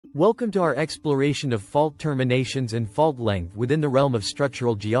Welcome to our exploration of fault terminations and fault length within the realm of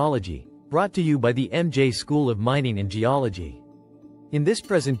structural geology, brought to you by the MJ School of Mining and Geology. In this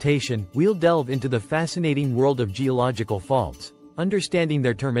presentation, we'll delve into the fascinating world of geological faults, understanding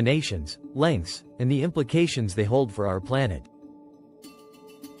their terminations, lengths, and the implications they hold for our planet.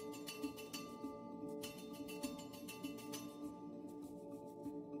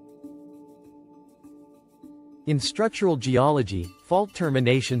 In structural geology, fault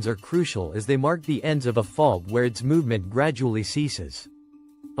terminations are crucial as they mark the ends of a fault where its movement gradually ceases.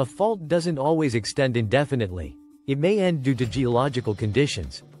 A fault doesn't always extend indefinitely. It may end due to geological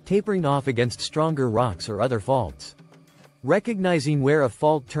conditions, tapering off against stronger rocks or other faults. Recognizing where a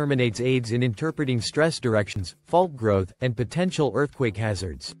fault terminates aids in interpreting stress directions, fault growth, and potential earthquake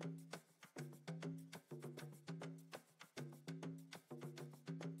hazards.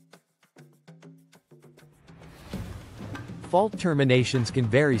 Fault terminations can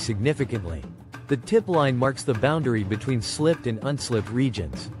vary significantly. The tip line marks the boundary between slipped and unslipped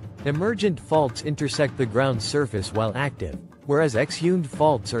regions. Emergent faults intersect the ground surface while active, whereas exhumed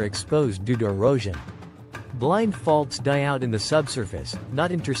faults are exposed due to erosion. Blind faults die out in the subsurface,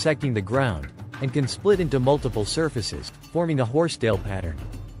 not intersecting the ground, and can split into multiple surfaces, forming a horsetail pattern.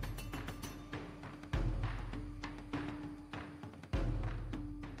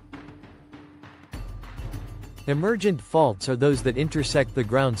 Emergent faults are those that intersect the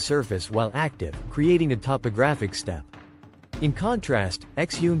ground surface while active, creating a topographic step. In contrast,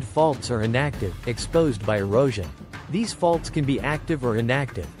 exhumed faults are inactive, exposed by erosion. These faults can be active or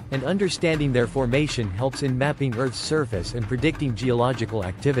inactive, and understanding their formation helps in mapping Earth's surface and predicting geological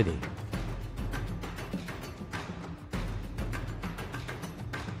activity.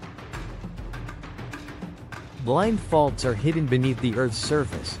 Blind faults are hidden beneath the Earth's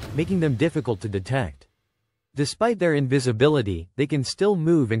surface, making them difficult to detect. Despite their invisibility, they can still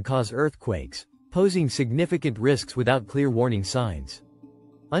move and cause earthquakes, posing significant risks without clear warning signs.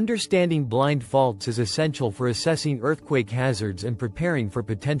 Understanding blind faults is essential for assessing earthquake hazards and preparing for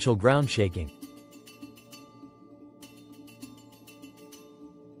potential ground shaking.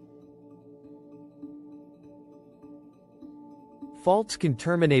 Faults can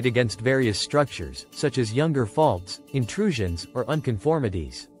terminate against various structures, such as younger faults, intrusions, or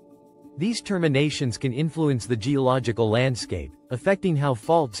unconformities. These terminations can influence the geological landscape, affecting how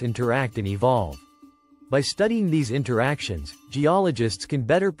faults interact and evolve. By studying these interactions, geologists can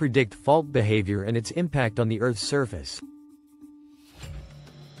better predict fault behavior and its impact on the Earth's surface.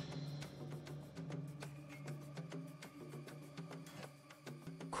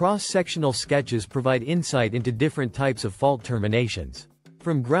 Cross-sectional sketches provide insight into different types of fault terminations.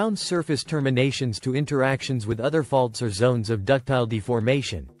 From ground surface terminations to interactions with other faults or zones of ductile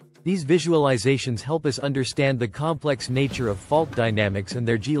deformation, these visualizations help us understand the complex nature of fault dynamics and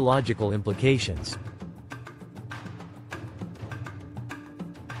their geological implications.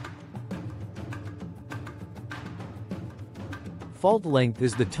 Fault length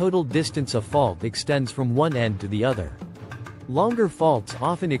is the total distance a fault extends from one end to the other. Longer faults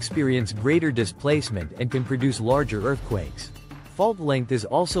often experience greater displacement and can produce larger earthquakes. Fault length is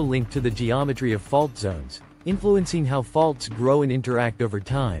also linked to the geometry of fault zones, influencing how faults grow and interact over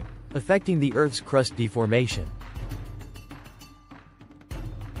time, affecting the Earth's crust deformation.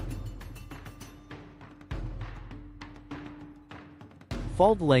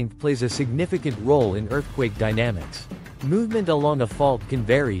 Fault length plays a significant role in earthquake dynamics. Movement along a fault can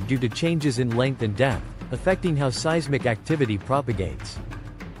vary due to changes in length and depth, affecting how seismic activity propagates.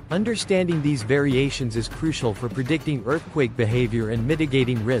 Understanding these variations is crucial for predicting earthquake behavior and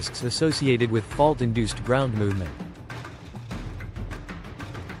mitigating risks associated with fault-induced ground movement.